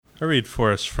I read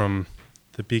for us from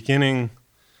the beginning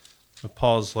of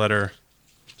Paul's letter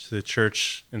to the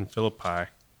church in Philippi.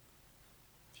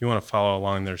 If you want to follow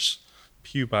along, there's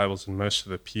pew Bibles in most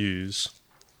of the pews.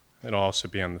 It'll also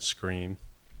be on the screen.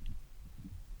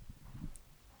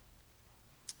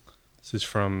 This is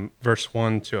from verse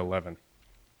 1 to 11.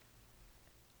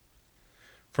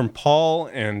 From Paul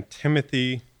and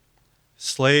Timothy,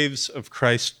 slaves of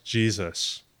Christ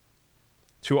Jesus,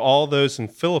 to all those in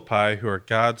Philippi who are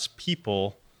God's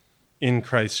people in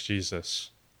Christ Jesus,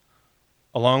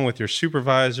 along with your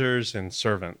supervisors and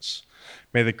servants.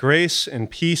 May the grace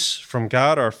and peace from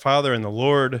God our Father and the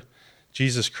Lord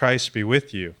Jesus Christ be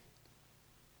with you.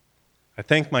 I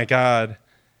thank my God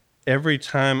every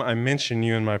time I mention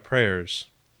you in my prayers.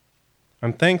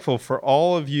 I'm thankful for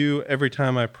all of you every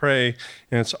time I pray,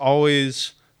 and it's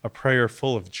always a prayer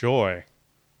full of joy.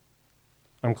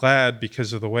 I'm glad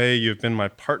because of the way you've been my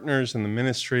partners in the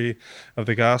ministry of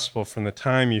the gospel from the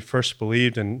time you first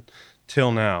believed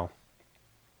until now.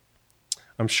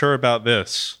 I'm sure about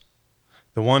this.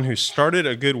 The one who started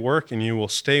a good work in you will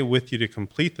stay with you to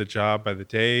complete the job by the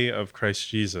day of Christ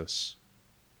Jesus.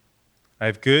 I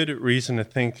have good reason to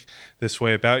think this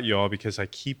way about you all because I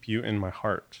keep you in my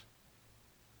heart.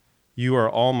 You are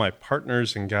all my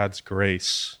partners in God's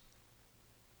grace,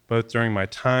 both during my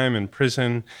time in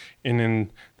prison and in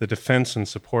the defense and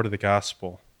support of the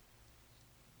gospel.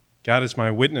 God is my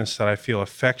witness that I feel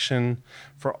affection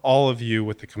for all of you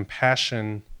with the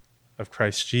compassion of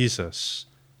Christ Jesus.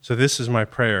 So this is my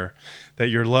prayer, that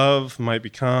your love might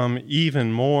become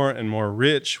even more and more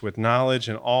rich with knowledge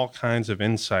and all kinds of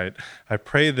insight. I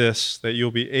pray this, that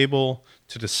you'll be able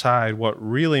to decide what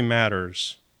really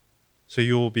matters, so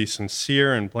you will be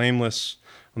sincere and blameless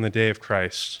on the day of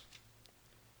Christ.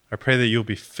 I pray that you'll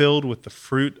be filled with the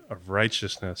fruit of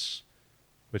righteousness,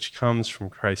 which comes from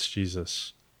Christ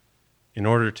Jesus, in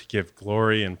order to give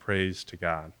glory and praise to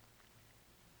God.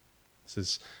 This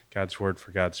is God's word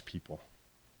for God's people.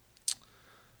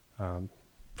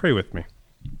 Pray with me.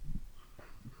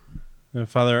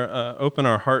 Father, open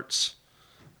our hearts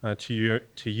to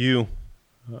you.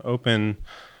 Open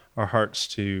our hearts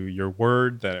to your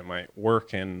word, that it might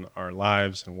work in our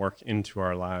lives and work into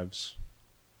our lives.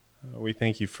 We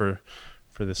thank you for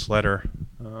this letter.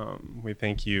 We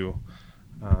thank you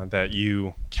that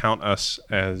you count us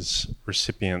as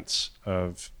recipients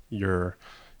of your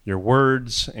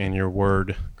words and your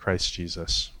word, Christ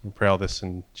Jesus. We pray all this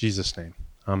in Jesus' name.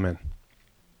 Amen.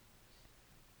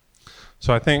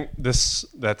 So I think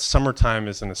that summertime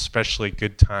is an especially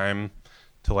good time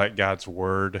to let God's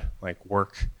word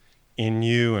work in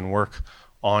you and work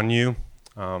on you.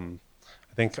 I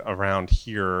think around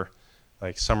here,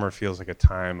 summer feels like a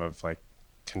time of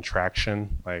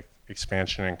contraction,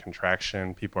 expansion and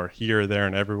contraction. People are here, there,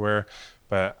 and everywhere.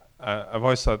 But I've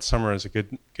always thought summer is a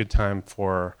good time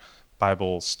for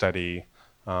Bible study.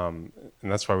 And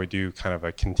that's why we do kind of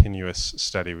a continuous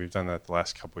study. We've done that the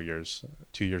last couple of years.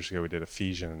 2 years ago we did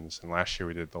Ephesians, and last year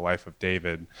we did the life of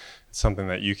David. It's something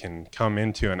that you can come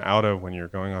into and out of when you're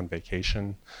going on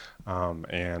vacation,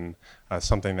 and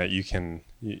something that you can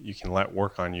let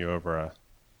work on you over a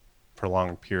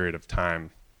prolonged period of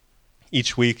time.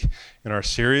 Each week in our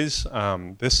series,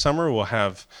 this summer we'll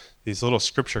have these little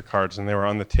scripture cards, and they were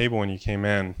on the table when you came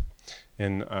in.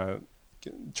 And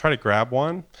try to grab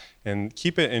one and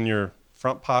keep it in your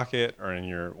front pocket or in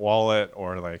your wallet,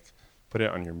 or put it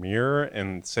on your mirror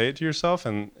and say it to yourself.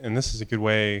 And this is a good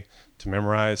way to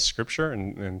memorize scripture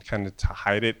and kind of to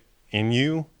hide it in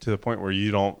you to the point where you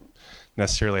don't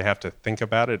necessarily have to think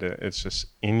about it. It's just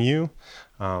in you.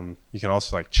 You can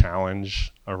also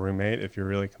challenge a roommate if you're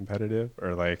really competitive, or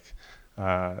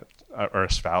or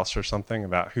a spouse or something,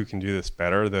 about who can do this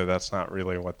better, though that's not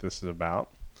really what this is about.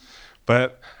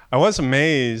 But I was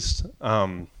amazed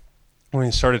when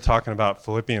we started talking about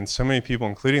Philippians. So many people,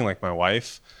 including my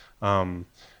wife, kind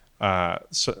of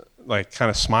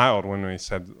smiled when we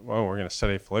said, "Well, we're going to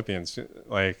study Philippians."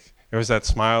 It was that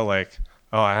smile,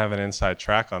 "Oh, I have an inside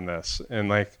track on this," and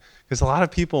because a lot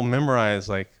of people memorize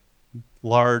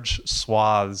large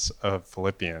swaths of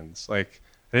Philippians. I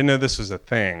didn't know this was a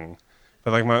thing,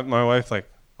 but my wife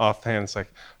offhand is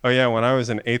 "Oh yeah, when I was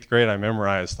in 8th grade, I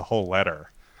memorized the whole letter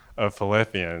of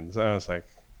Philippians." I was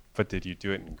 "But did you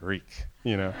do it in Greek?"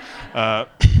 Or a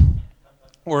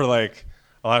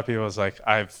lot of people was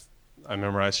I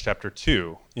memorized chapter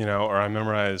 2, or I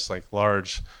memorized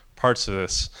large parts of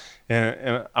this,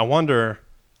 and I wonder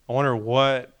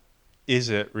what is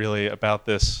it really about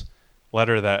this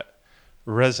letter that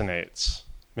resonates.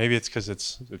 Maybe it's because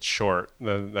it's short.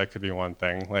 That could be one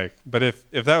thing. But if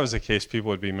that was the case, people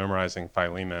would be memorizing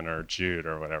Philemon or Jude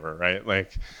or whatever, right?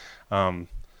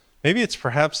 Maybe it's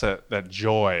perhaps that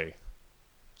joy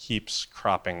keeps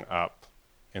cropping up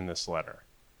in this letter.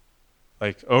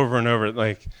 Like over and over,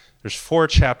 like there's 4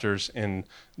 chapters and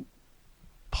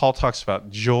Paul talks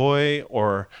about joy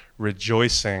or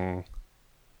rejoicing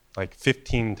like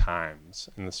 15 times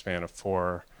in the span of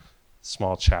 4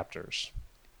 small chapters.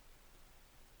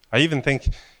 I even think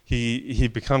he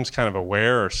becomes kind of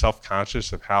aware or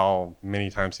self-conscious of how many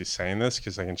times he's saying this,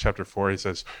 because like in chapter 4 he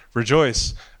says,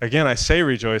 rejoice. Again, I say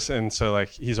rejoice, and so like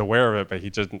he's aware of it, but he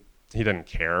doesn't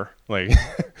care. Like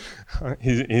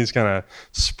he's gonna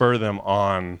spur them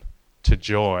on to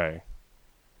joy.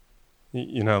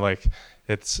 You know, like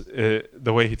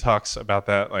the way he talks about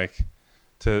that, like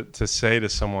to say to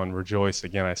someone, rejoice,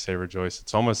 again I say rejoice,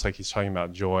 it's almost like he's talking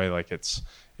about joy like it's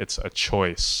a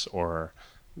choice, or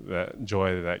that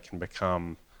joy that can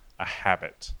become a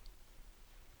habit.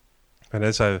 But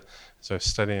as I was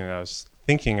studying, I was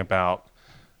thinking about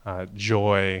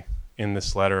joy in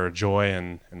this letter, or joy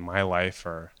in my life,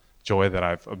 or joy that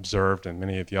I've observed in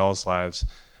many of y'all's lives.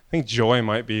 I think joy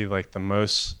might be like the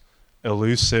most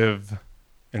elusive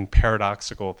and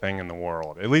paradoxical thing in the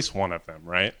world, at least one of them,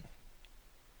 right?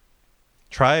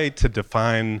 Try to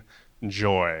define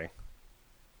joy,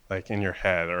 like in your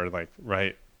head, or like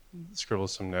scribble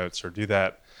some notes, or do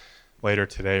that later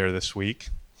today or this week.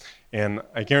 And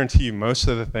I guarantee you most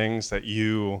of the things that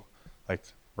you like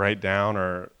write down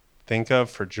or think of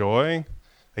for joy,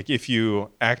 like if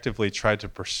you actively tried to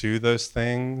pursue those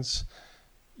things,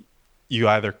 you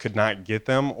either could not get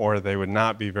them or they would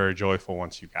not be very joyful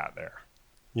once you got there.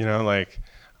 You know, like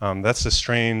that's a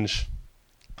strange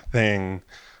thing,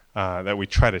 that we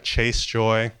try to chase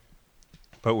joy,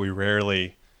 but we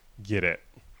rarely get it.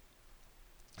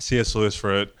 C.S. Lewis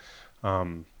wrote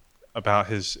about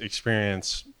his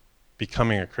experience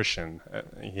becoming a Christian.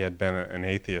 He had been an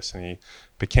atheist, and he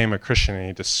became a Christian, and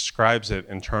he describes it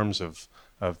in terms of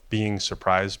being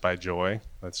surprised by joy.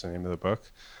 That's the name of the book.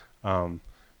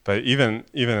 But even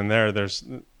in there,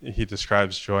 he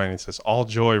describes joy, and he says, all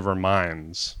joy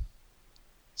reminds.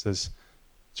 He says,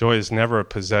 joy is never a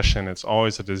possession. It's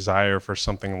always a desire for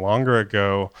something longer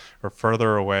ago or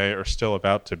further away or still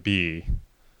about to be,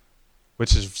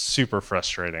 which is super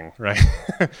frustrating, right?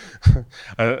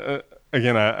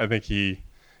 Again, I think he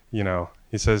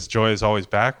says joy is always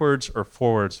backwards or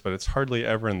forwards, but it's hardly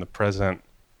ever in the present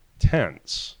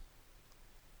tense.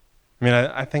 I mean,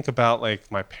 I think about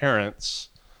like my parents,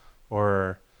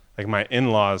 or like my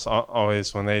in-laws,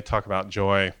 always when they talk about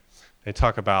joy, they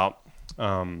talk about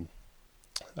going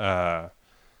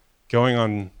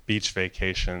on beach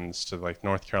vacations to like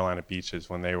North Carolina beaches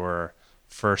when they were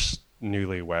first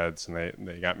newlyweds, and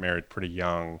they got married pretty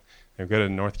young. They'd go to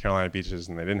North Carolina beaches,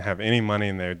 and they didn't have any money,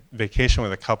 and they'd vacation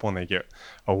with a couple, and they get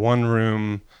a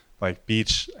 1-room like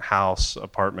beach house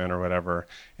apartment or whatever,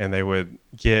 and they would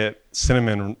get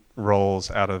cinnamon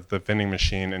rolls out of the vending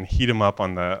machine and heat them up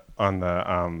on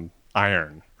the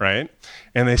iron, right?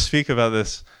 And they speak about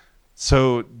this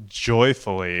so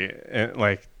joyfully, and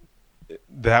like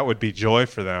that would be joy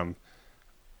for them.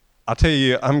 I'll tell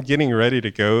you, I'm getting ready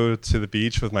to go to the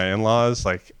beach with my in-laws,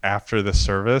 like after the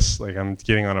service, like I'm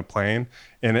getting on a plane,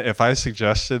 and if I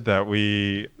suggested that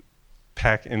we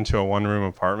pack into a 1-room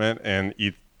apartment and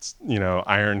eat,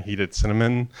 iron heated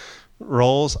cinnamon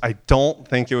rolls, I don't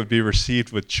think it would be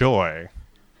received with joy.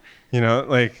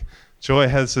 Like joy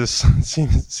has this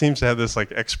seems to have this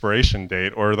like expiration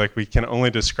date, or like we can only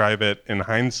describe it in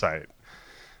hindsight.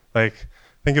 Like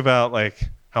think about like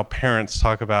how parents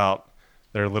talk about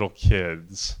their little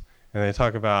kids, and they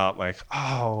talk about like,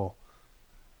 oh,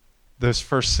 those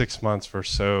first 6 months were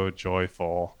so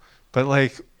joyful, but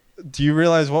like, do you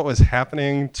realize what was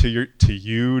happening to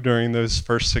you during those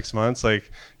first 6 months? Like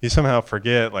you somehow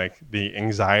forget like the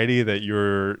anxiety that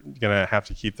you're gonna have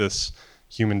to keep this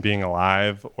human being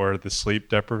alive, or the sleep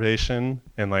deprivation,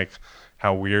 and like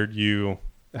how weirdly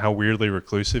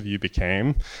reclusive you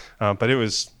became. But it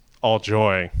was all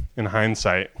joy in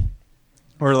hindsight.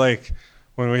 Or like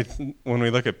when we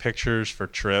look at pictures for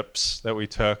trips that we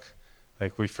took,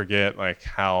 like we forget like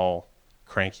how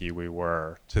cranky we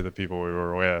were to the people we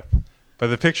were with, but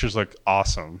the pictures look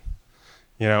awesome,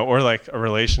 or like a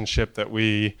relationship that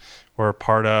we were a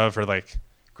part of, or like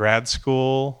grad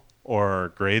school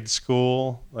or grade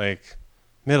school. Like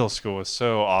middle school was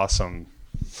so awesome.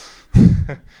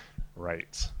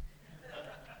 Right.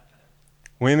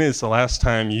 When is the last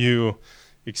time you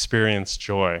experienced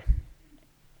joy?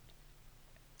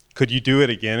 Could you do it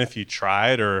again if you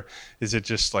tried, or is it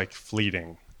just like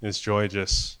fleeting? Is joy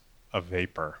just a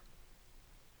vapor?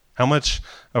 How much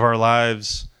of our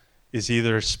lives is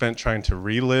either spent trying to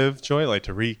relive joy, like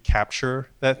to recapture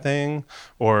that thing,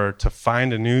 or to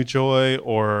find a new joy,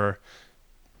 or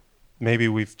maybe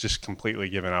we've just completely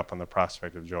given up on the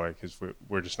prospect of joy because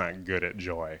we're just not good at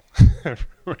joy.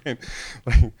 Right?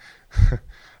 Like,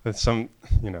 that's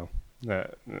never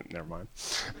mind.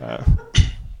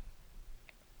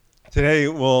 Today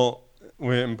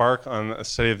we embark on a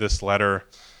study of this letter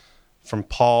from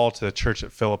Paul to the church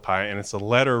at Philippi, and it's a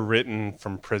letter written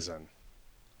from prison.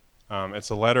 It's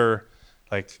a letter,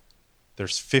 like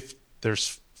there's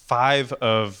 5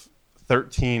 of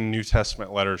 13 New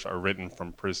Testament letters are written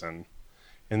from prison.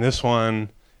 And this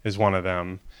one is one of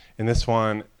them. And this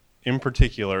one in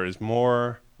particular is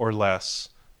more or less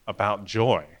about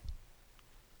joy.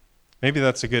 Maybe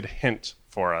that's a good hint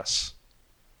for us,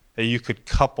 that you could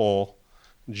couple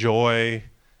joy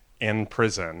and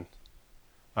prison,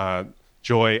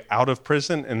 joy out of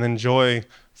prison, and then joy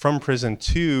from prison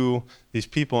to these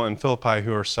people in Philippi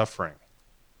who are suffering.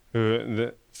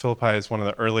 Philippi is one of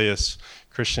the earliest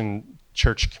Christian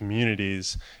church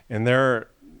communities, and they're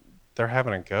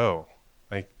having a go.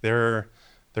 Like they're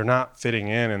not fitting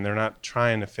in, and they're not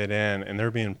trying to fit in, and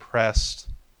they're being pressed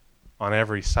on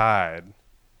every side.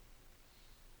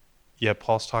 Yet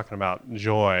Paul's talking about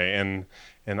joy, and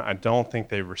I don't think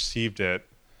they received it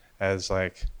as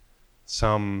like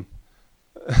some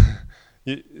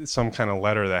kind of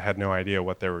letter that had no idea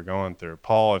what they were going through.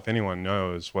 Paul, if anyone,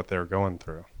 knows what they're going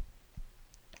through.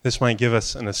 This might give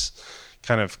us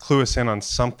kind of clue us in on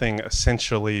something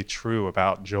essentially true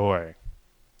about joy,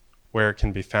 where it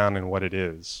can be found and what it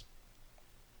is.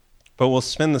 But we'll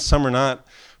spend the summer not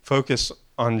focused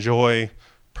on joy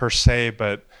per se,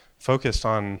 but focused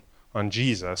on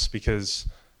Jesus, because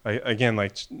again,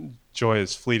 like joy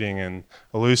is fleeting and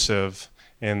elusive,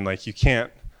 and like you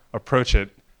can't approach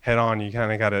it head on. You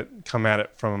kind of got to come at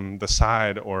it from the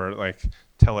side, or like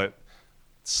tell it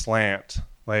slant.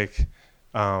 Like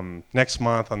next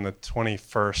month on the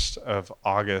 21st of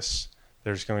August,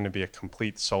 there's going to be a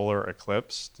complete solar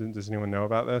eclipse. Does anyone know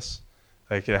about this?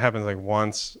 Like it happens like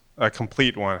once, a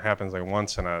complete one happens like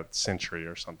once in a century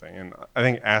or something. And I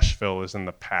think Asheville is in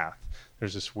the path.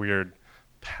 There's this weird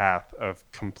path of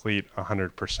complete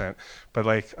 100%. But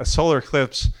like a solar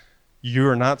eclipse, you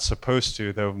are not supposed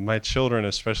to, though my children,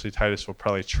 especially Titus, will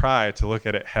probably try to look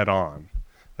at it head on.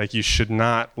 Like you should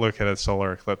not look at a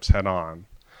solar eclipse head on.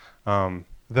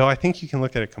 Though I think you can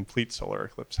look at a complete solar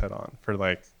eclipse head on for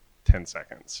like 10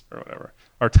 seconds or whatever.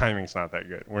 Our timing's not that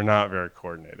good. We're not very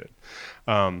coordinated.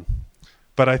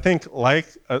 But I think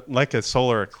like a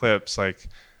solar eclipse, like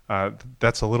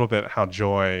that's a little bit how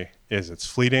joy is. It's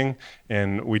fleeting,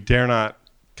 and we dare not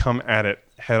come at it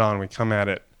head on. We come at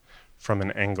it from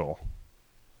an angle.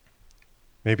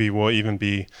 Maybe we'll even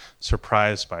be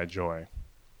surprised by joy.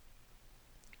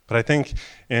 But I think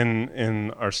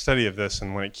in our study of this,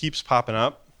 and when it keeps popping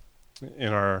up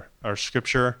in our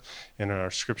scripture, in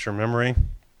our scripture memory,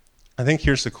 I think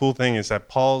here's the cool thing, is that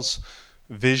Paul's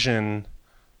vision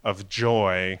of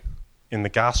joy in the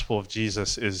gospel of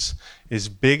Jesus is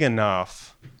big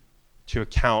enough to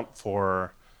account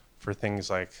for things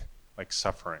like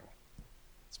suffering.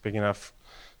 It's big enough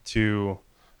to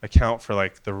account for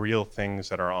like the real things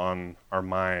that are on our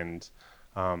mind.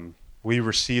 We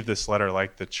receive this letter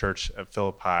like the church at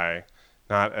Philippi,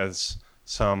 not as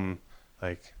some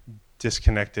like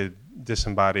disconnected,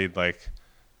 disembodied, like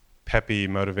peppy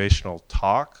motivational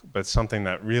talk, but something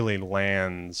that really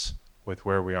lands with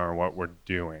where we are and what we're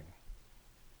doing.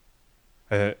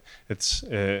 It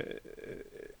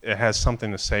has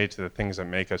something to say to the things that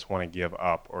make us want to give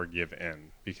up or give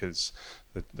in, because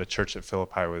the church at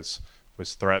Philippi was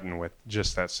threatened with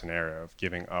just that scenario of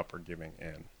giving up or giving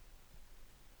in.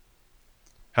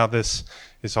 How this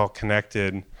is all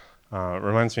connected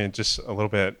reminds me just a little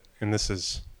bit, and this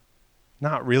is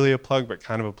not really a plug, but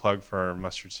kind of a plug for our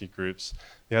mustard seed groups.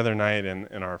 The other night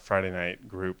in our Friday night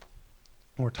group,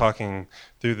 we're talking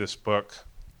through this book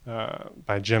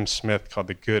by Jim Smith called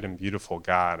The Good and Beautiful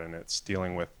God, and it's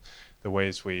dealing with the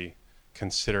ways we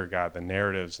consider God, the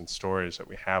narratives and stories that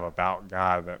we have about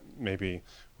God, that maybe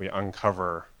we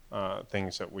uncover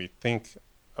things that we think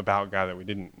about God that we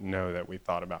didn't know that we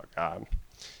thought about God.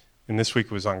 And this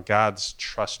week was on God's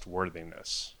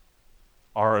trustworthiness,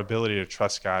 our ability to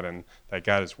trust God, and that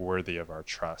God is worthy of our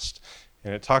trust.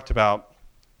 And it talked about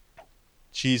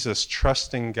Jesus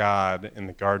trusting God in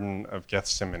the Garden of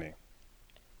Gethsemane.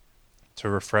 To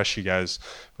refresh you guys,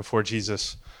 before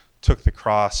Jesus took the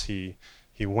cross, he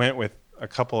went with a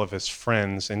couple of his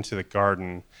friends into the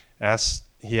garden.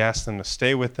 He asked them to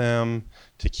stay with them,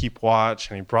 to keep watch,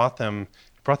 and he brought them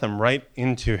right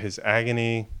into his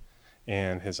agony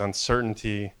and his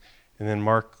uncertainty. And then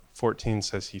Mark 14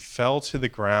 says, he fell to the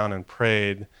ground and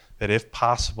prayed that if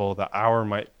possible, the hour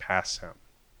might pass him.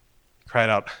 He cried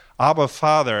out, Abba,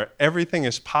 Father, everything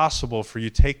is possible for you.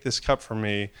 Take this cup from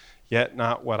me, yet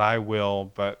not what I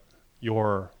will, but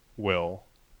your will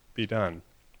be done.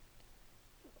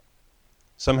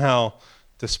 Somehow,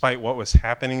 despite what was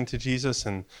happening to Jesus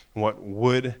and what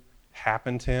would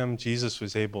happen to him, Jesus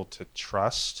was able to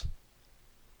trust,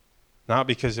 not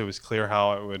because it was clear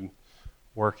how it would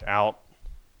work out,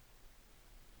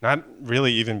 not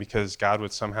really even because God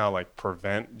would somehow like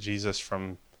prevent Jesus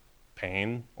from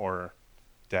pain or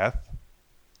death,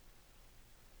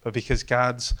 but because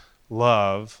God's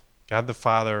love, God the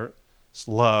Father's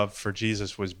love for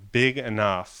Jesus was big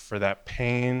enough for that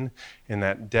pain and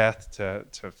that death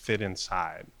to fit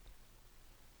inside.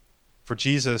 For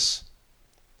Jesus,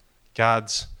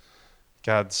 God's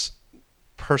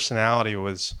personality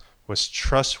was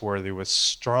trustworthy, was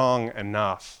strong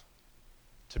enough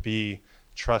to be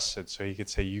trusted. So he could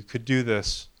say, you could do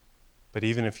this, but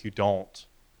even if you don't,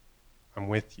 I'm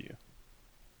with you.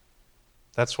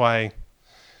 That's why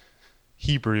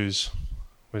Hebrews,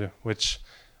 which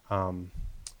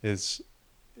is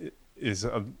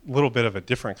a little bit of a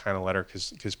different kind of letter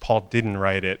because Paul didn't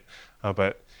write it,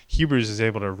 but Hebrews is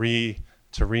able to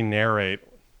re-narrate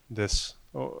this,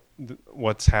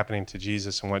 what's happening to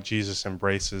Jesus and what Jesus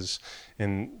embraces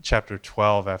in chapter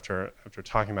 12 after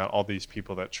talking about all these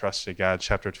people that trusted God.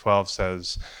 Chapter 12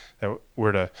 says that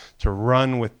we're to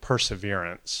run with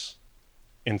perseverance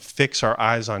and fix our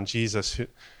eyes on Jesus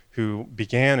who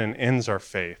began and ends our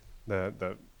faith,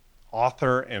 the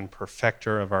author and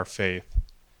perfecter of our faith.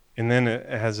 And then it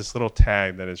has this little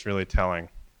tag that is really telling.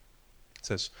 It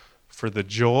says, for the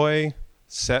joy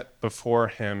set before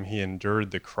him, he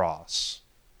endured the cross,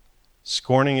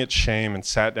 scorning its shame, and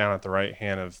sat down at the right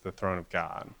hand of the throne of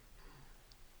God.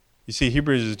 You see,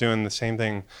 Hebrews is doing the same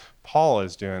thing Paul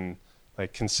is doing,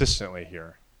 like consistently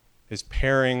here, is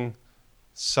pairing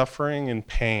suffering and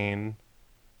pain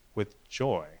with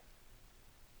joy.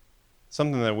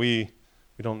 Something that we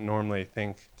don't normally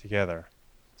think together.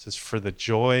 It says, for the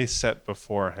joy set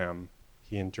before him,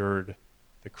 he endured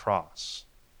the cross.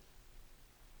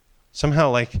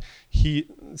 Somehow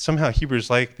Hebrews,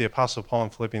 like the Apostle Paul in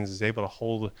Philippians, is able to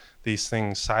hold these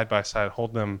things side by side,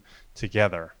 hold them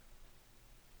together.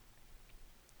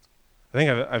 I think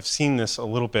I've seen this a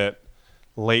little bit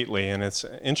lately, and it's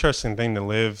an interesting thing to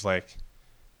live like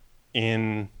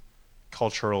in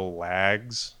cultural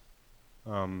lags.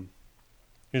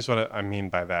 Here's what I mean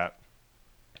by that.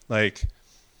 Like,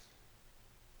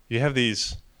 you have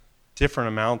these different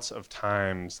amounts of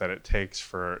times that it takes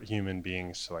for human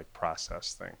beings to like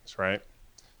process things, right?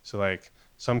 So like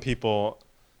some people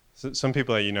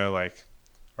that you know like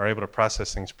are able to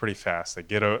process things pretty fast.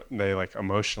 They like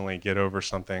emotionally get over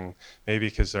something, maybe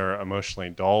because they're emotionally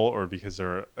dull or because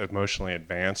they're emotionally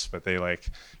advanced, but they like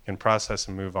can process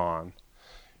and move on.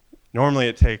 Normally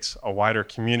it takes a wider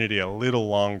community a little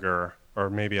longer, or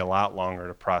maybe a lot longer,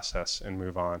 to process and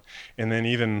move on. And then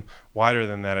even wider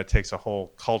than that, it takes a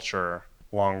whole culture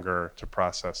longer to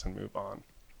process and move on.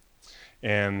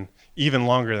 And even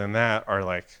longer than that are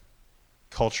like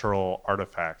cultural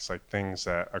artifacts, like things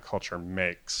that a culture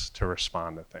makes to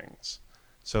respond to things.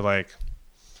 So like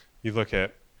you look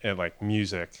at like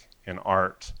music and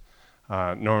art,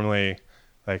 normally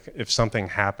like if something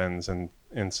happens in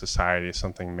society,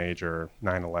 something major,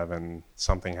 9/11,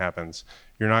 something happens,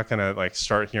 you're not going to like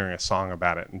start hearing a song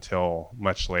about it until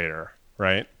much later,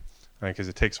 right? Because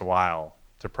it takes a while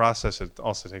to process. It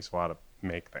also takes a while to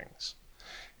make things.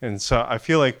 And so I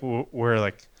feel like we're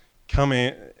like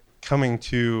coming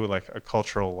to like a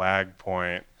cultural lag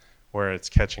point where it's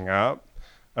catching up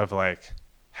of like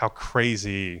how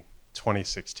crazy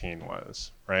 2016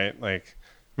 was, right? Like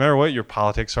no matter what your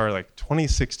politics are, like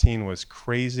 2016 was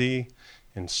crazy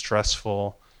and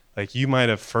stressful. Like you might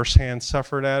have firsthand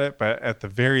suffered at it, but at the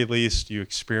very least you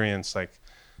experience like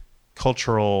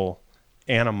cultural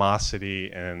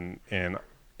animosity and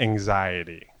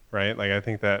anxiety, right? Like I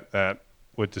think that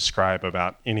would describe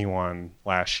about anyone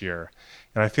last year.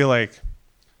 And I feel like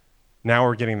now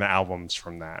we're getting the albums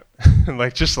from that.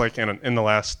 Like just like in the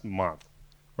last month,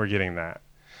 we're getting that.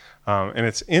 And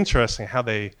it's interesting how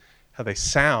they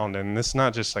sound, and this is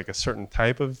not just like a certain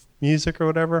type of music or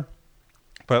whatever,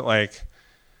 but like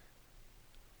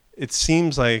it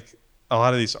seems like a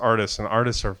lot of these artists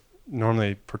are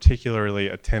normally particularly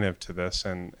attentive to this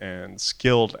and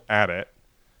skilled at it,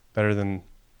 better than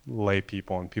lay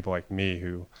people and people like me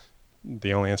who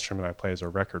the only instrument I play is a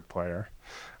record player.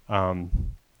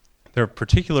 They're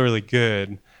particularly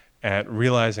good at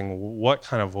realizing what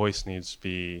kind of voice needs to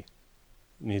be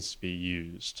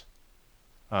used.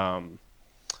 um,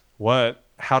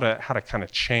 how to kind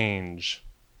of change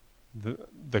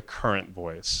the current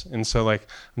voice. And so like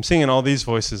I'm seeing in all these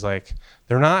voices, like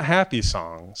they're not happy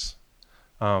songs,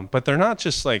 but they're not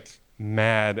just like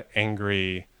mad,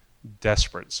 angry,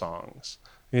 desperate songs.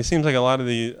 It seems like a lot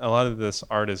of this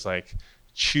art is like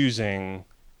choosing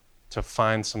to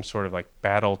find some sort of like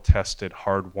battle-tested,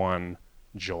 hard-won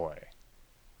joy.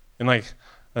 And like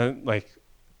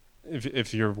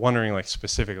if you're wondering like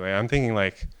specifically, I'm thinking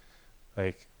like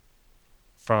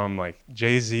from like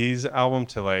Jay-Z's album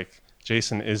to like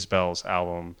Jason Isbell's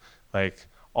album, like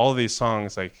all of these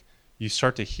songs, like you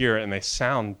start to hear it and they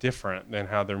sound different than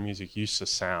how their music used to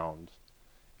sound.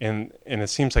 And it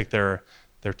seems like they're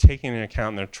taking into account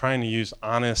and they're trying to use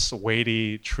honest,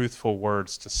 weighty, truthful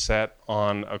words to set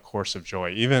on a course of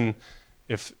joy, even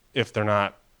if they're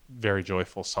not very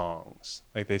joyful songs.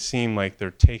 Like they seem like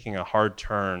they're taking a hard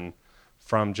turn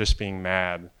from just being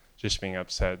mad, just being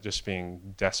upset, just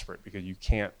being desperate, because you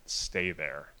can't stay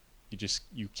there.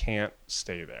 You can't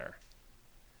stay there.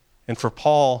 And for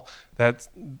Paul,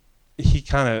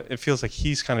 it feels like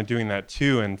he's kind of doing that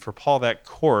too. And for Paul, that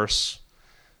course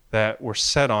that we're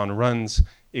set on runs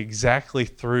exactly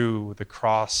through the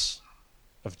cross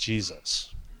of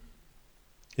Jesus.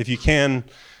 If you can,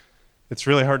 it's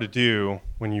really hard to do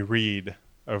when you read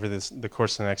over the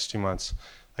course of the next 2 months.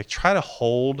 Like try to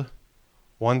hold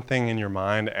one thing in your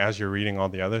mind as you're reading all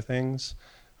the other things.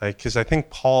 Like, because I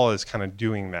think Paul is kind of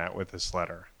doing that with this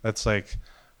letter. That's like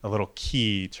a little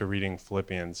key to reading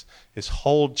Philippians, is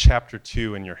hold chapter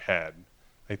 2 in your head.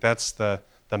 Like that's the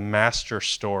master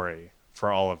story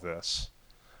for all of this.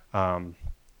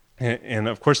 And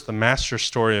of course, the master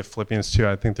story of Philippians 2,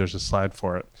 I think there's a slide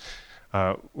for it.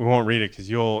 We won't read it because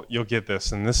you'll get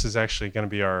this. And this is actually going to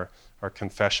be our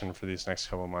confession for these next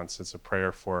couple of months. It's a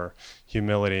prayer for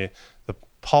humility.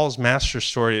 Paul's master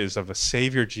story is of a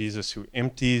Savior Jesus who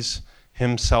empties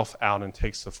himself out and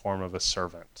takes the form of a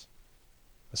servant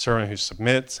who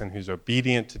submits and who's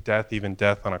obedient to death, even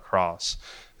death on a cross.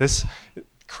 This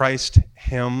Christ,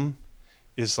 him,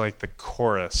 is like the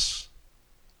chorus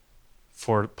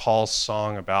for Paul's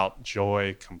song about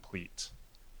joy complete.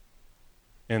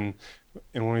 And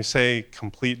when we say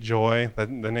complete joy, the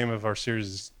name of our series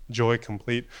is Joy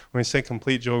Complete. When we say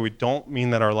complete joy, we don't mean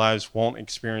that our lives won't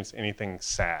experience anything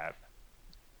sad.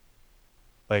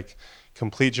 Like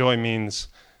complete joy means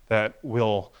that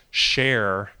we'll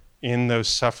share in those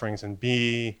sufferings and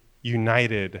be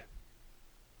united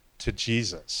to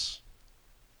Jesus.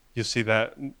 You see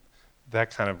that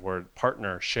kind of word,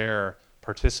 partner, share,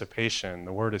 participation.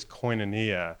 The word is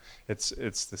koinonia. It's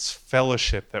this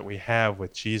fellowship that we have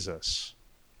with Jesus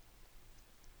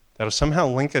that'll somehow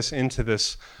link us into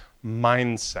this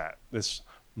mindset, this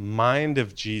mind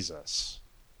of Jesus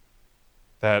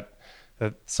that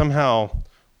somehow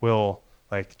will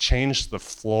like change the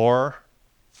floor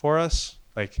for us,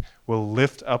 like will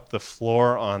lift up the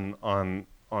floor on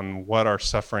what our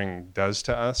suffering does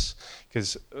to us,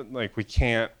 because like we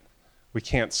can't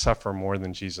suffer more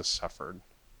than Jesus suffered.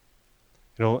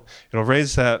 It'll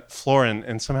raise that floor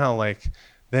and somehow like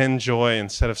then joy,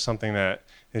 instead of something that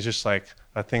is just like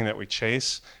a thing that we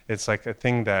chase, it's like a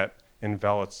thing that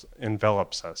envelops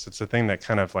us. It's a thing that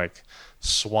kind of like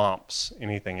swamps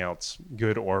anything else,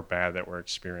 good or bad, that we're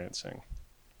experiencing.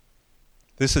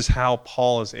 This is how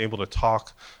Paul is able to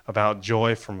talk about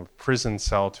joy from a prison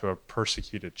cell to a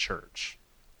persecuted church.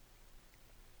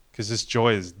 Because this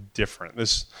joy is different.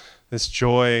 This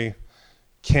joy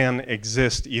can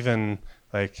exist even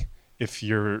like if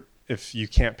you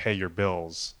can't pay your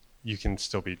bills, you can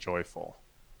still be joyful.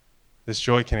 This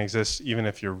joy can exist even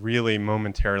if you're really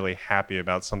momentarily happy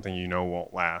about something you know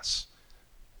won't last.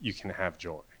 You can have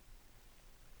joy.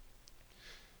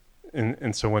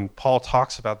 And so when Paul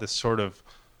talks about this sort of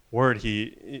word,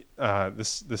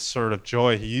 this sort of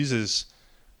joy, he uses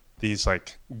these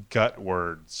like gut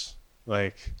words.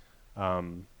 Like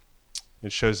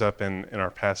it shows up in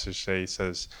our passage today. He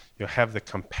says, you'll have the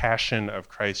compassion of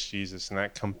Christ Jesus. And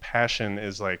that compassion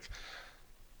is like,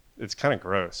 it's kind of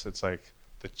gross. It's like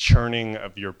the churning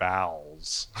of your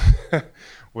bowels.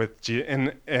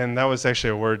 And that was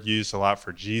actually a word used a lot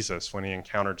for Jesus when he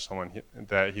encountered someone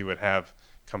that he would have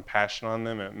compassion on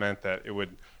them. It meant that it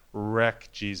would wreck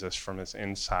Jesus from his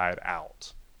inside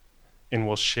out. And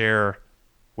we'll share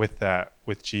with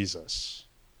Jesus.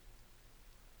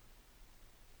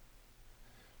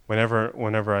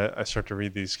 Whenever I start to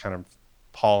read these kind of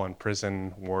Paul in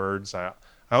prison words, I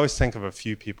always think of a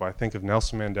few people. I think of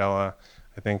Nelson Mandela,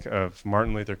 I think of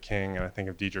Martin Luther King, and I think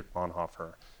of Dietrich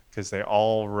Bonhoeffer, because they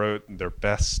all wrote their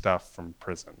best stuff from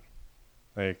prison.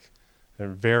 Like, they're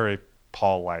very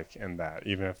Paul-like in that,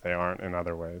 even if they aren't in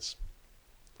other ways.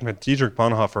 But Dietrich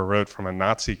Bonhoeffer wrote from a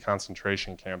Nazi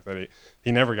concentration camp that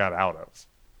he never got out of.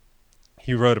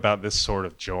 He wrote about this sort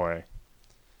of joy.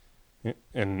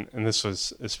 And this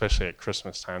was especially at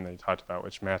Christmas time that he talked about,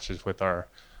 which matches with our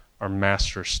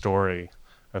master story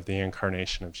of the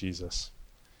incarnation of Jesus.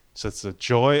 So it's the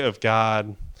joy of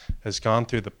God has gone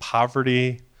through the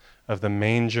poverty of the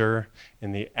manger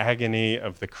and the agony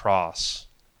of the cross.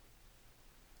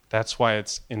 That's why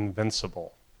it's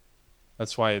invincible.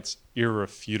 That's why it's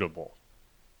irrefutable.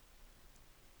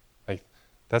 Like,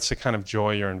 that's the kind of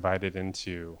joy you're invited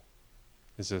into,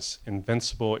 is this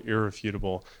invincible,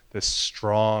 irrefutable, this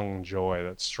strong joy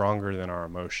that's stronger than our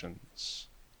emotions.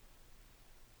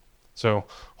 So,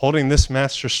 holding this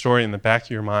master story in the back of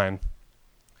your mind,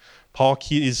 Paul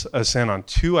keys us in on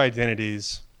two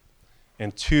identities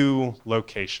and two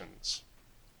locations.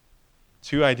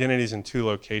 Two identities and two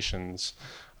locations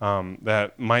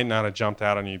that might not have jumped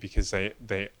out on you because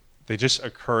they just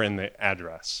occur in the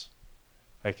address.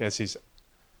 Like as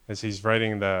he's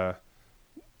writing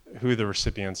who the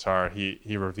recipients are,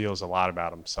 he reveals a lot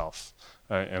about himself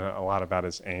and a lot about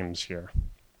his aims here.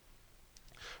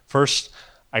 First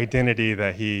identity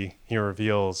that he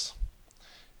reveals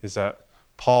is that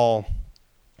Paul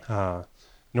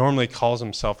normally calls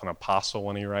himself an apostle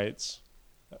when he writes.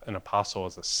 An apostle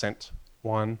is a sent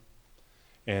one.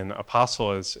 And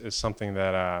apostle is something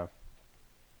that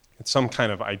it's some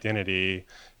kind of identity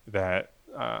that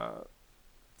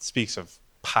speaks of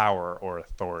power or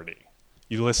authority.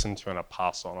 You listen to an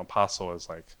apostle. An apostle is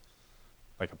like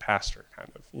a pastor,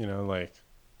 kind of. Like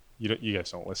you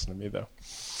guys don't listen to me though.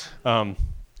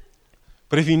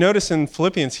 But if you notice in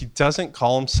Philippians, he doesn't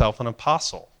call himself an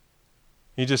apostle.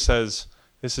 He just says,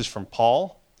 "This is from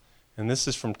Paul, and this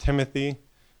is from Timothy,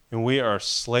 and we are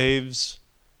slaves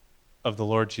of the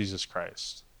Lord Jesus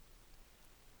Christ."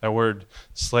 That word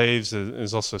slaves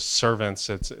is also servants.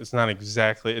 It's not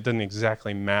exactly, it doesn't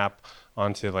exactly map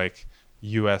onto like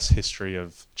U.S. history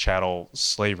of chattel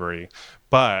slavery.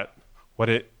 But what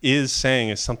it is saying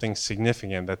is something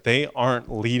significant, that they aren't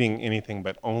leading anything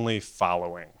but only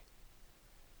following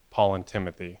Paul and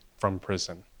Timothy from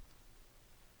prison.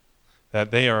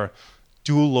 That they are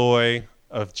douloi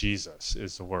of Jesus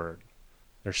is the word.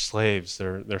 They're slaves,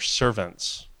 they're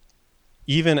servants.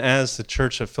 Even as the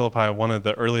church of Philippi, one of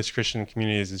the earliest Christian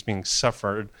communities, is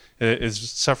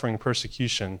suffering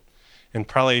persecution and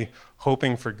probably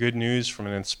hoping for good news from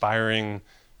an inspiring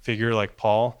figure like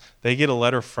Paul, they get a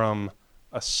letter from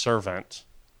a servant,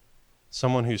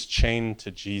 someone who's chained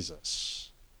to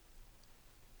Jesus.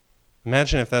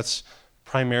 Imagine if that's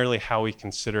primarily how we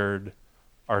considered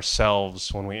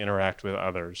ourselves when we interact with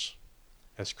others,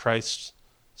 as Christ's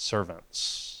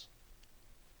servants.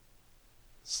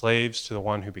 Slaves to the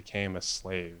one who became a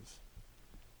slave.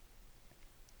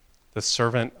 The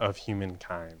servant of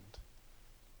humankind.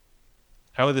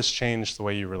 How would this change the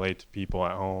way you relate to people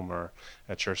at home or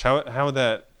at church? How would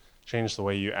that change the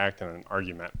way you act in an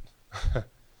argument?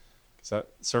 Because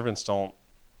servants don't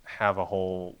have a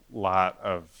whole lot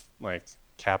of like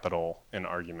capital in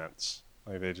arguments.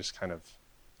 Like they just kind of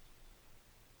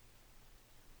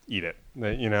eat it,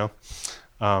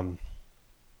 But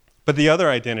the other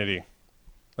identity,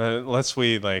 lest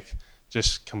we like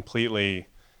just completely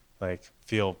like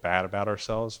feel bad about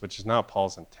ourselves, which is not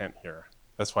Paul's intent here.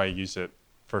 That's why he used it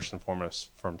first and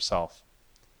foremost for himself.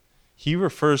 He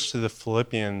refers to the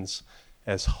Philippians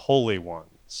as holy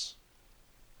ones.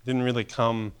 It didn't really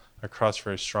come across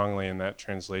very strongly in that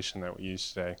translation that we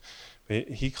use today. But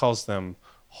he calls them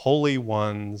holy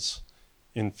ones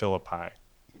in Philippi,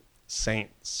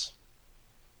 saints.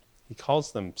 He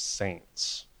calls them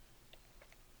saints.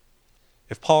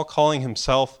 If Paul calling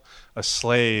himself a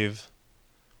slave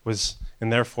was,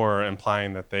 and therefore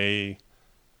implying that they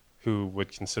who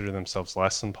would consider themselves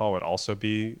less than Paul would also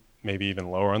be maybe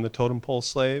even lower on the totem pole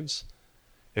slaves,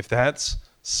 if that's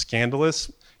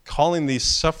scandalous, calling these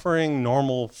suffering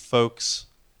normal folks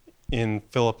in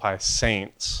Philippi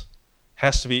saints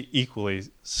has to be equally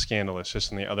scandalous,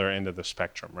 just on the other end of the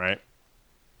spectrum, right?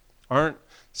 Aren't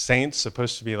saints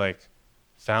supposed to be like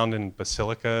found in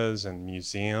basilicas and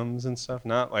museums and stuff?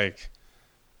 Not like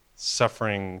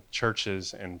suffering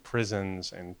churches and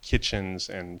prisons and kitchens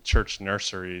and church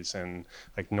nurseries and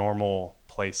like normal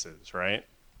places, right?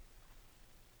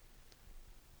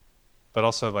 But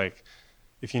also like,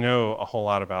 if you know a whole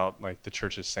lot about like the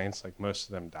church's saints, like most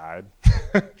of them died,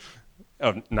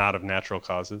 not of natural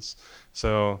causes.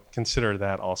 So consider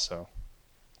that also.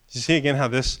 You see again how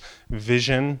this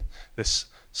vision, this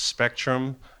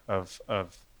spectrum of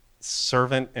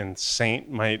servant and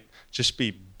saint might just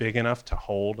be big enough to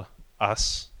hold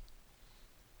us.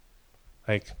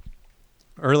 Like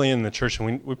early in the church,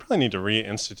 and we probably need to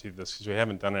reinstitute this because we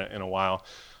haven't done it in a while.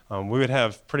 We would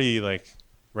have pretty like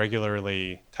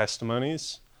regularly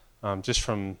testimonies just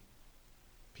from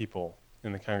people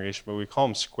in the congregation, but we call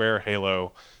them square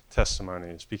halo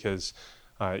testimonies because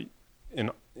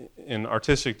in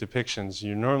artistic depictions,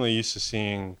 you're normally used to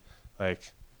seeing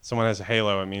like someone has a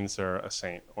halo, it means they're a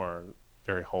saint or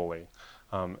very holy.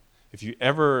 If you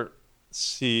ever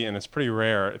see, and it's pretty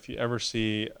rare, if you ever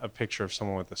see a picture of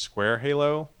someone with a square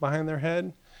halo behind their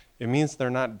head, it means they're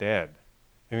not dead.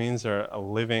 It means they're a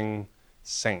living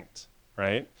saint,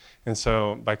 right? And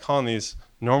so by calling these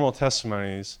normal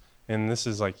testimonies, and this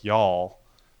is like y'all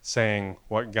saying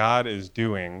what God is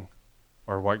doing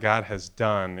or what God has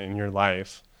done in your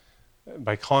life,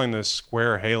 by calling those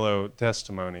square halo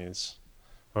testimonies,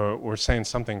 we're saying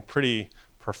something pretty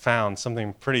profound,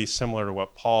 something pretty similar to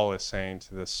what Paul is saying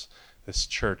to this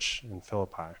church in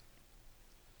Philippi.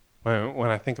 When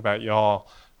I think about y'all,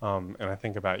 and I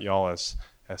think about y'all as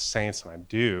saints, and I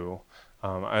do,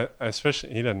 I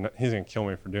especially he's gonna kill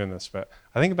me for doing this, but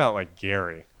I think about like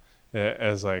Gary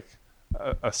as like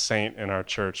a saint in our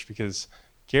church, because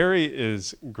Gary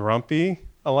is grumpy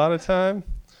a lot of time,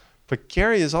 but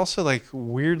Gary is also like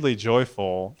weirdly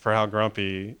joyful for how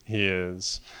grumpy he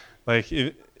is. Like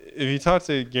if you talk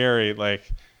to Gary,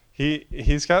 like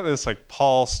he's got this like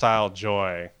Paul style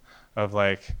joy of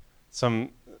like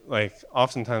some like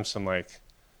oftentimes some like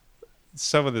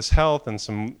stuff with his health and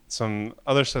some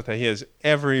other stuff that he has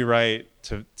every right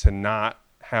to not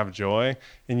have joy,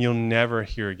 and you'll never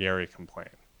hear Gary complain,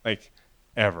 like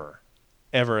ever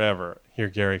hear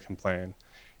Gary complain.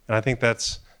 And I think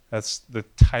that's the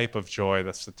type of joy,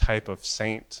 that's the type of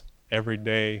saint,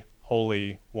 everyday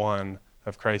holy one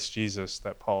of Christ Jesus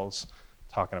that Paul's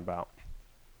talking about.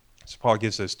 So Paul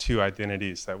gives us two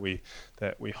identities that we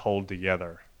hold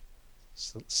together,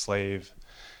 slave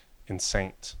and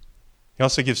saint. He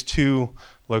also gives two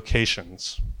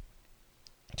locations,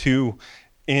 two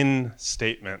in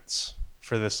statements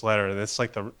for this letter. That's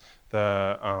like the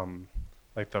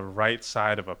right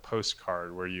side of a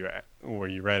postcard where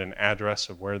you read an address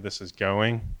of where this is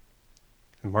going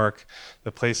and mark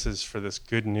the places for this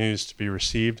good news to be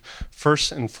received.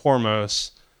 First and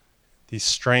foremost, these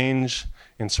strange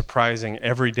and surprising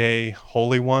everyday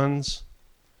holy ones,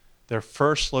 their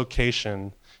first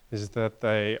location is that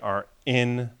they are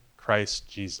in Christ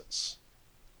Jesus.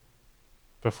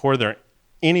 Before they're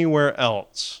anywhere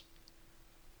else,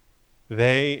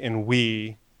 they and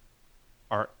we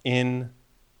are in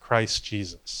Christ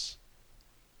Jesus.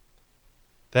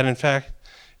 That, in fact,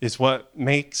 is what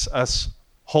makes us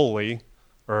holy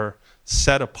or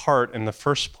set apart in the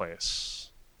first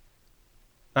place.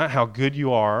 Not how good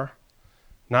you are,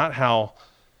 not how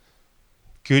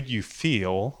good you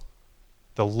feel.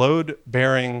 The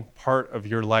load-bearing part of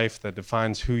your life that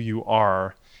defines who you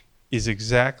are is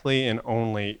exactly and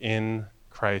only in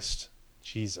Christ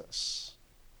Jesus.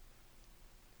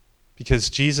 Because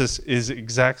Jesus is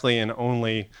exactly and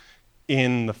only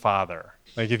in the Father.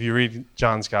 Like if you read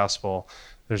John's Gospel,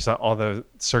 there's all the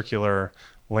circular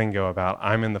lingo about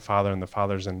I'm in the Father and the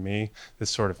Father's in me, this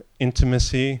sort of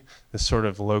intimacy, this sort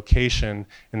of location,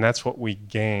 and that's what we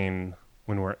gain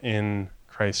when we're in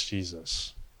Christ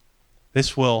Jesus.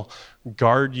 This will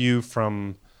guard you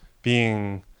from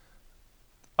being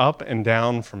up and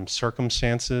down from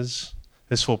circumstances.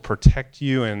 This will protect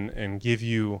you and give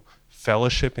you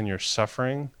fellowship in your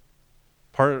suffering.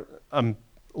 A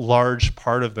large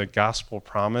part of the gospel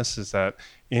promise is that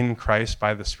in Christ,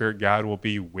 by the Spirit, God will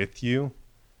be with you,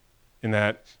 in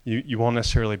that you won't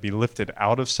necessarily be lifted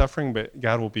out of suffering, but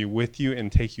God will be with you and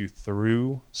take you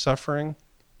through suffering.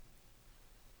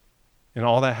 And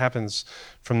all that happens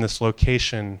from this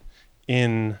location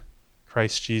in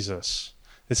Christ Jesus.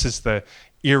 This is the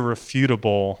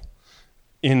irrefutable,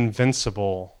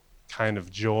 invincible kind of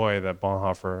joy that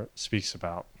Bonhoeffer speaks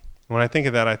about. When I think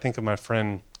of that, I think of my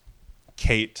friend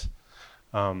Kate,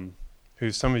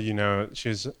 who some of you know.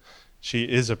 She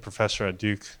is a professor at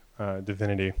Duke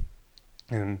Divinity.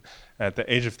 And at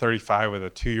the age of 35 with a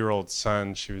 2-year-old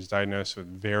son, she was diagnosed with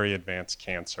very advanced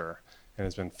cancer and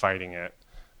has been fighting it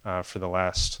for the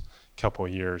last couple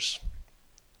of years.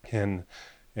 And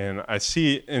I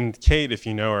see, and Kate, if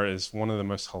you know her, is one of the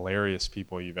most hilarious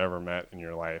people you've ever met in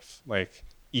your life. Like,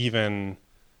 even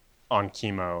on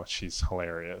chemo, she's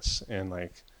hilarious and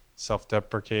like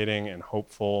self-deprecating and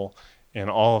hopeful and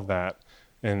all of that.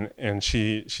 And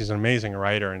she's an amazing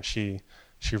writer, and she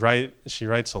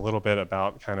writes a little bit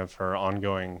about kind of her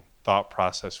ongoing thought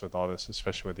process with all this,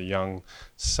 especially with a young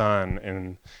son.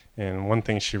 And one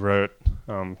thing she wrote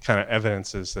kind of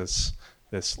evidences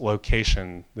this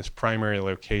location, this primary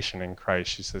location in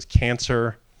Christ. She says,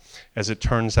 cancer, as it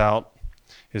turns out,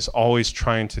 is always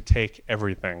trying to take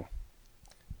everything.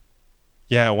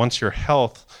 Yeah, it wants your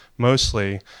health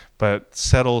mostly, but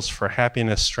settles for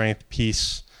happiness, strength,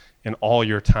 peace in all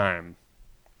your time.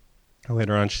 And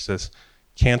later on she says,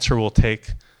 cancer will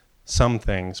take some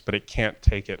things, but it can't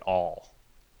take it all.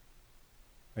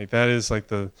 Like that is like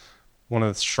one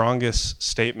of the strongest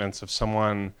statements of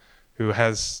someone who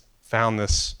has found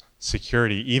this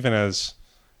security, even as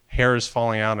hair is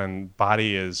falling out and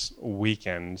body is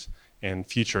weakened and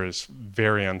future is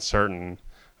very uncertain,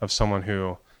 of someone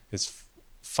who is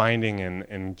finding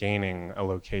and gaining a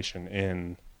location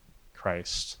in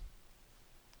Christ.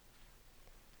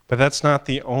 But that's not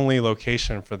the only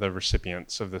location for the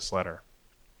recipients of this letter.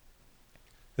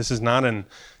 This is not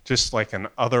just like an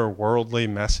otherworldly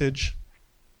message.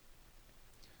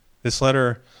 This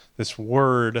letter, this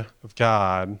word of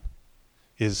God,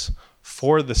 is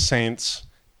for the saints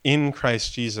in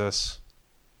Christ Jesus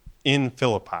in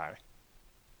Philippi.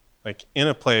 Like in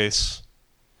a place,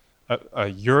 a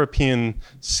European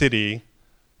city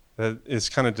that is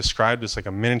kind of described as like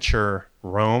a miniature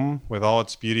Rome with all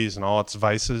its beauties and all its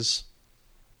vices.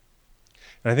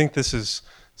 And I think this is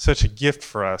such a gift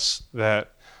for us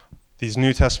that these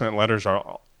New Testament letters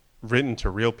are written to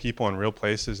real people in real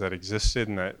places that existed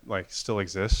and that like still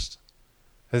exist.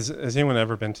 Has anyone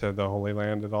ever been to the Holy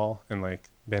Land at all and like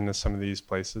been to some of these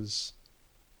places?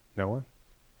 No one?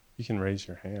 You can raise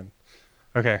your hand.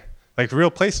 Okay. Like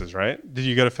real places, right? Did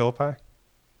you go to Philippi?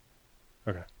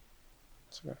 Okay.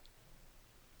 That's okay.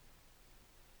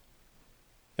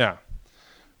 Yeah.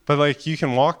 But like you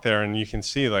can walk there and you can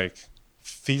see like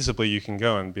feasibly you can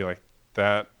go and be like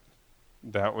that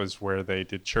was where they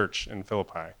did church in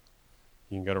Philippi.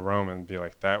 You can go to Rome and be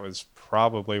like that was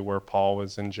probably where Paul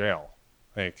was in jail.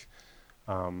 Like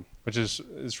which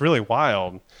is really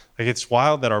wild. Like it's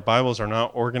wild that our Bibles are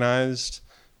not organized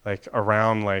like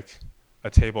around like a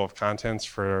table of contents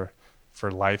for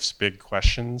life's big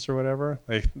questions or whatever.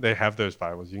 They have those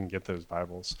Bibles. You can get those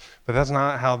Bibles. But that's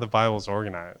not how the Bible's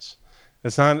organized.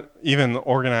 It's not even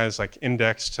organized like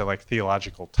indexed to like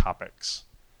theological topics.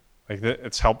 Like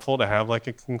it's helpful to have like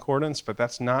a concordance, but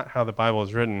that's not how the Bible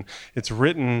is written. It's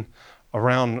written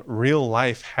around real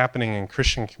life happening in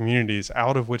Christian communities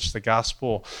out of which the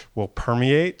gospel will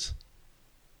permeate,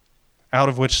 out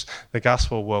of which the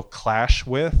gospel will clash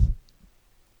with,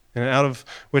 and out of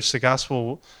which the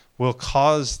gospel will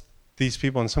cause these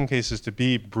people in some cases to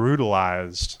be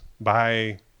brutalized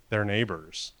by their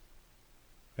neighbors.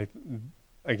 Like,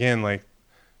 again, like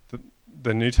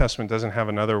the New Testament doesn't have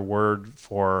another word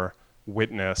for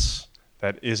witness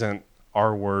that isn't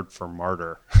our word for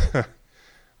martyr.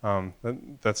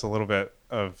 That's a little bit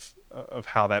of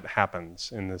how that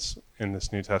happens in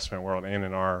this New Testament world and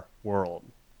in our world.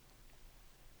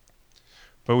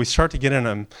 But we start to get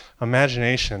an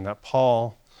imagination that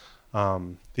Paul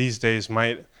these days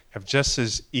might have just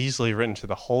as easily written to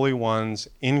the holy ones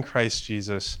in Christ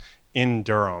Jesus in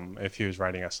Durham if he was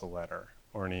writing us a letter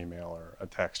or an email or a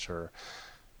text or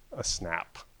a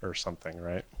snap or something,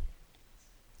 right?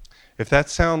 If that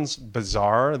sounds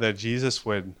bizarre, that Jesus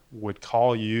would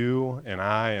call you and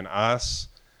I and us,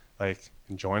 like,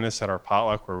 and join us at our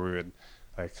potluck where we would,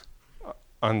 like,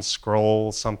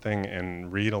 unscroll something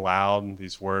and read aloud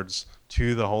these words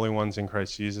to the holy ones in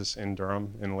Christ Jesus in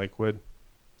Durham, in Lakewood,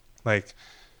 like,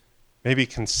 maybe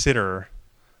consider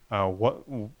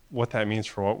what that means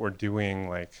for what we're doing,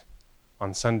 like,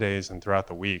 on Sundays and throughout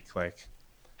the week, like,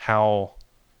 how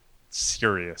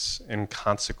serious and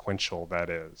consequential that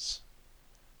is.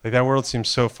 Like, that world seems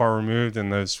so far removed,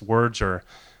 and those words are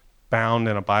bound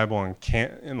in a Bible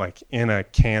and like in a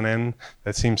canon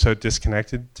that seems so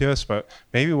disconnected to us. But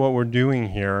maybe what we're doing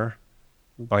here,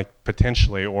 like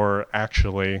potentially or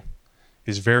actually,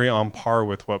 is very on par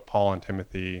with what Paul and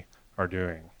Timothy are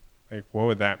doing. Like, what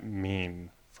would that mean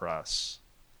for us?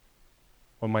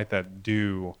 What might that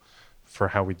do for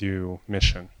how we do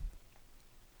mission?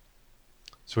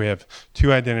 So we have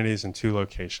 2 identities and 2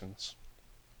 locations.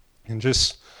 And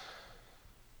just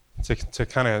to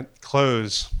kind of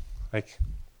close, like,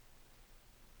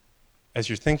 as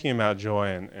you're thinking about joy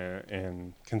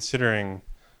and considering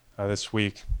this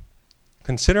week,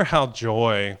 consider how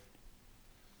joy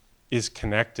is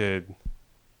connected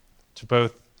to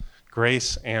both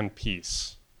grace and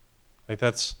peace. Like,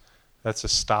 that's a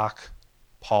stock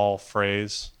Paul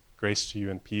phrase, grace to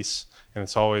you and peace, and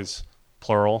it's always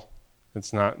plural.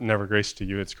 It's never grace to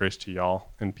you, it's grace to y'all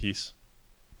and peace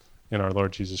in our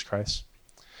Lord Jesus Christ.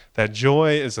 That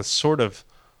joy is a sort of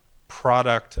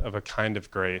product of a kind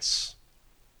of grace.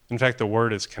 In fact, the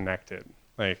word is connected.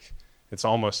 Like, it's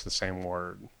almost the same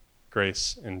word,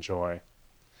 grace and joy.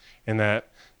 And that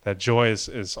joy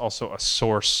is also a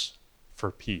source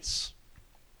for peace.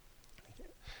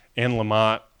 Anne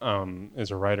Lamott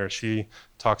is a writer. She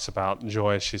talks about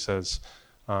joy. She says,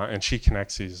 and she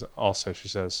connects these also. She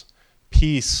says,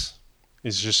 peace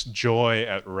is just joy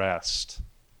at rest.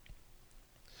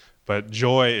 But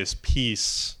joy is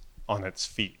peace on its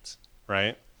feet,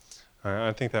 right?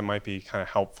 I think that might be kind of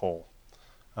helpful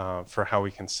for how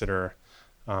we consider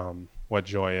what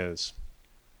joy is.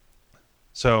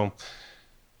 So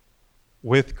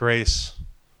with grace,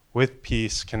 with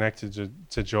peace connected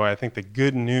to joy, I think the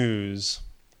good news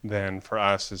then for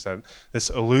us is that this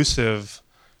elusive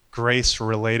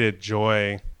grace-related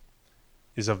joy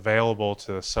is available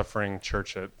to the suffering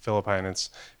church at Philippi, and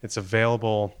it's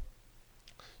available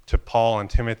to Paul and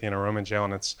Timothy in a Roman jail,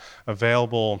 and it's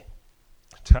available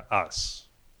to us.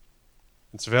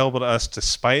 It's available to us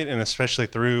despite and especially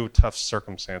through tough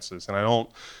circumstances. And I don't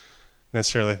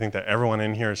necessarily think that everyone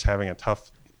in here is having a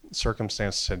tough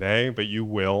circumstance today, but you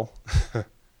will.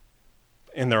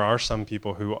 And there are some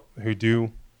people who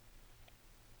do.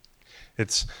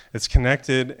 It's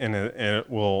connected, and it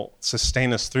will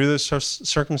sustain us through those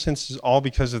circumstances, all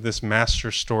because of this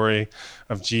master story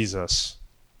of Jesus,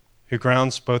 who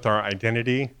grounds both our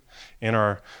identity and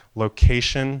our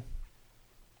location.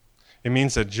 It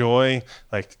means that joy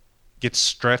gets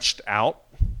stretched out.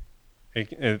 It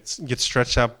gets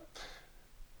stretched out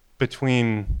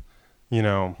between,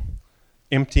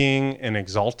 emptying and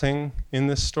exalting in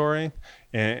this story.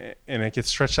 And it gets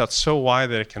stretched out so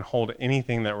wide that it can hold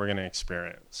anything that we're going to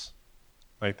experience.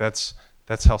 That's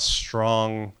how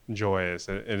strong joy is.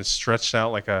 It is stretched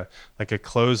out like a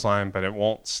clothesline, but it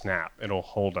won't snap. It'll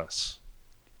hold us.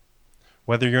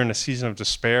 Whether you're in a season of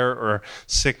despair or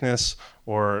sickness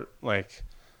or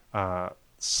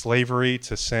slavery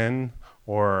to sin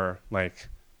or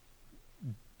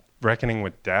reckoning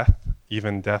with death,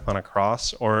 even death on a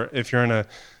cross, or if you're in a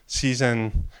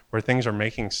season where things are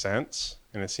making sense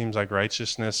and it seems like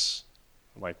righteousness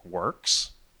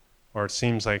works, or it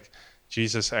seems like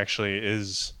Jesus actually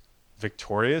is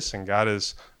victorious and God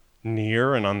is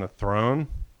near and on the throne.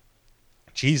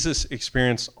 Jesus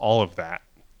experienced all of that,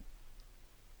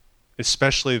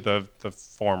 especially the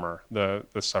former, the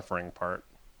suffering part.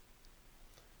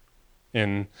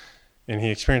 And he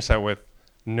experienced that with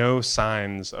no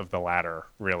signs of the latter,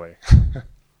 really.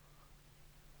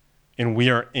 And we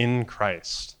are in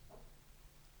Christ.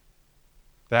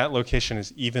 That location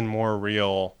is even more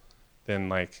real than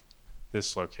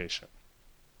this location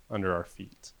under our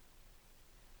feet.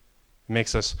 It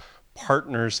makes us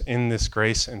partners in this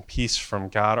grace and peace from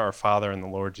God our Father and the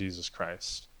Lord Jesus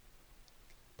Christ.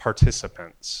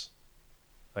 Participants,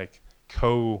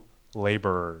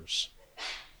 co-laborers.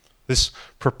 This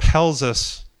propels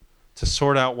us to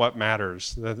sort out what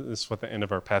matters. This is what the end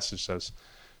of our passage says.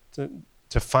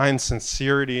 To find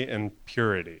sincerity and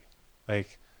purity.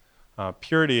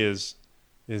 Purity is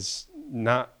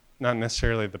not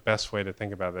necessarily the best way to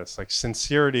think about this.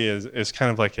 Sincerity is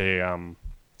kind of like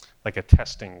a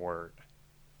testing word.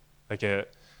 To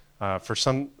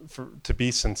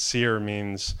be sincere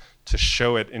means to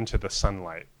show it into the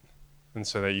sunlight, and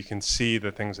so that you can see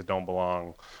the things that don't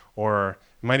belong. Or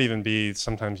it might even be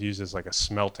sometimes used as a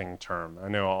smelting term. I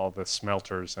know all the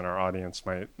smelters in our audience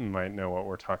might know what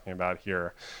we're talking about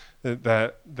here.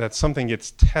 That something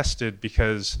gets tested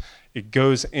because it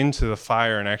goes into the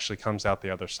fire and actually comes out the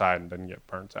other side and doesn't get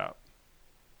burnt out.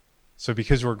 So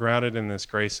because we're grounded in this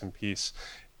grace and peace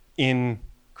in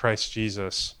Christ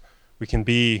Jesus, we can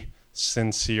be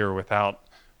sincere without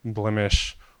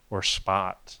blemish or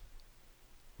spot.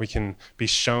 We can be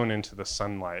shown into the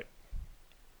sunlight.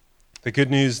 The good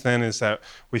news then is that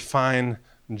we find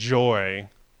joy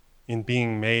in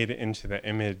being made into the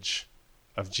image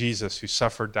of Jesus, who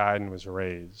suffered, died, and was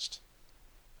raised,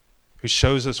 who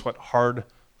shows us what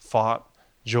hard-fought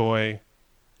joy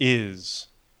is,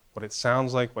 what it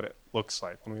sounds like, what it looks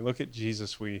like. When we look at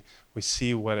Jesus, we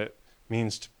see what it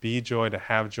means to be joy, to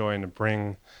have joy, and to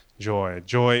bring joy.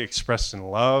 Joy expressed in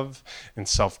love, in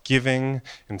self-giving,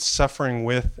 in suffering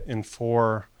with and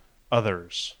for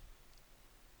others.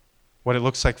 What it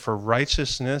looks like for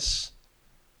righteousness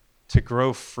to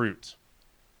grow fruit.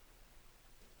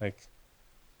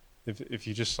 If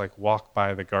you just walk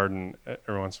by the garden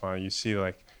every once in a while, you see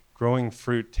growing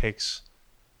fruit takes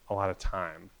a lot of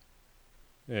time.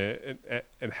 It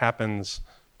happens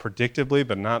predictably,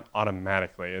 but not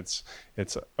automatically. It's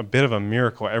a bit of a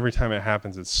miracle every time it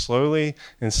happens. It's slowly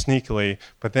and sneakily,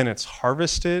 but then it's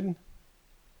harvested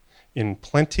in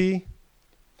plenty,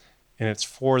 and it's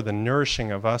for the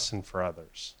nourishing of us and for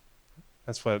others.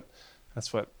 That's what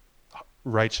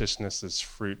righteousness's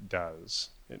fruit does.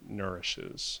 It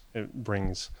nourishes, it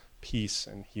brings peace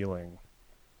and healing.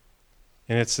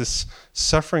 And it's this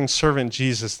suffering servant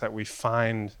Jesus that we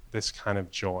find this kind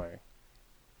of joy.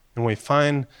 And we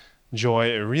find joy,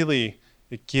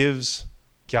 it gives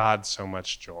God so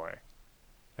much joy.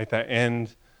 Like that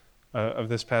end of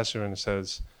this passage when it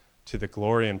says, to the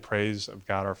glory and praise of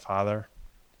God our Father,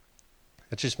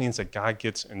 that just means that God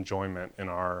gets enjoyment in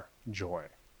our joy,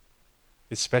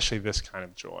 especially this kind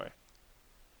of joy.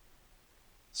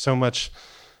 So much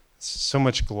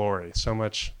glory, so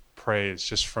much praise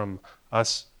just from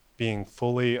us being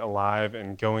fully alive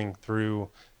and going through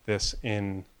this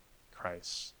in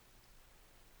Christ.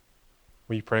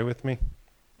 Will you pray with me?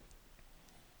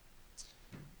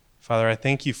 Father, I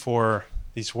thank you for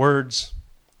these words.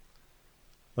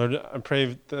 Lord, I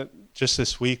pray that just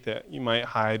this week that you might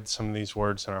hide some of these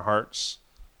words in our hearts.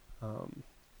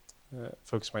 That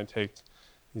folks might take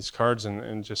these cards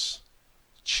and just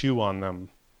chew on them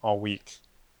all week.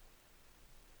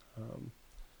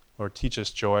 Lord, teach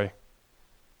us joy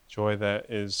that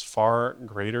is far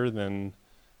greater than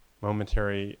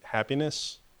momentary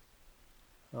happiness,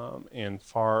 and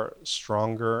far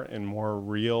stronger and more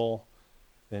real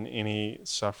than any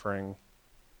suffering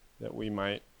that we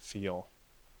might feel.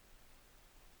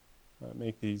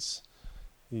 Make these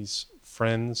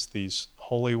friends, these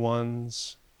holy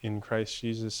ones in Christ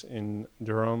Jesus in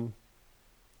Durham,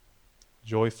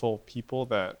 joyful people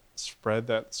that spread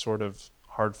that sort of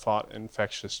hard-fought,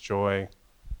 infectious joy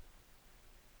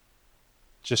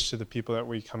just to the people that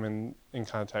we come in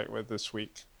contact with this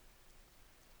week.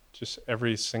 Just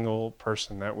every single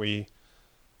person that we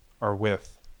are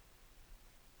with.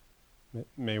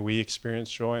 May we experience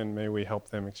joy, and may we help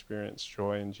them experience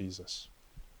joy in Jesus.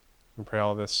 We pray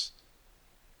all this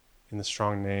in the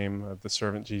strong name of the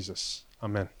servant Jesus.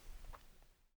 Amen.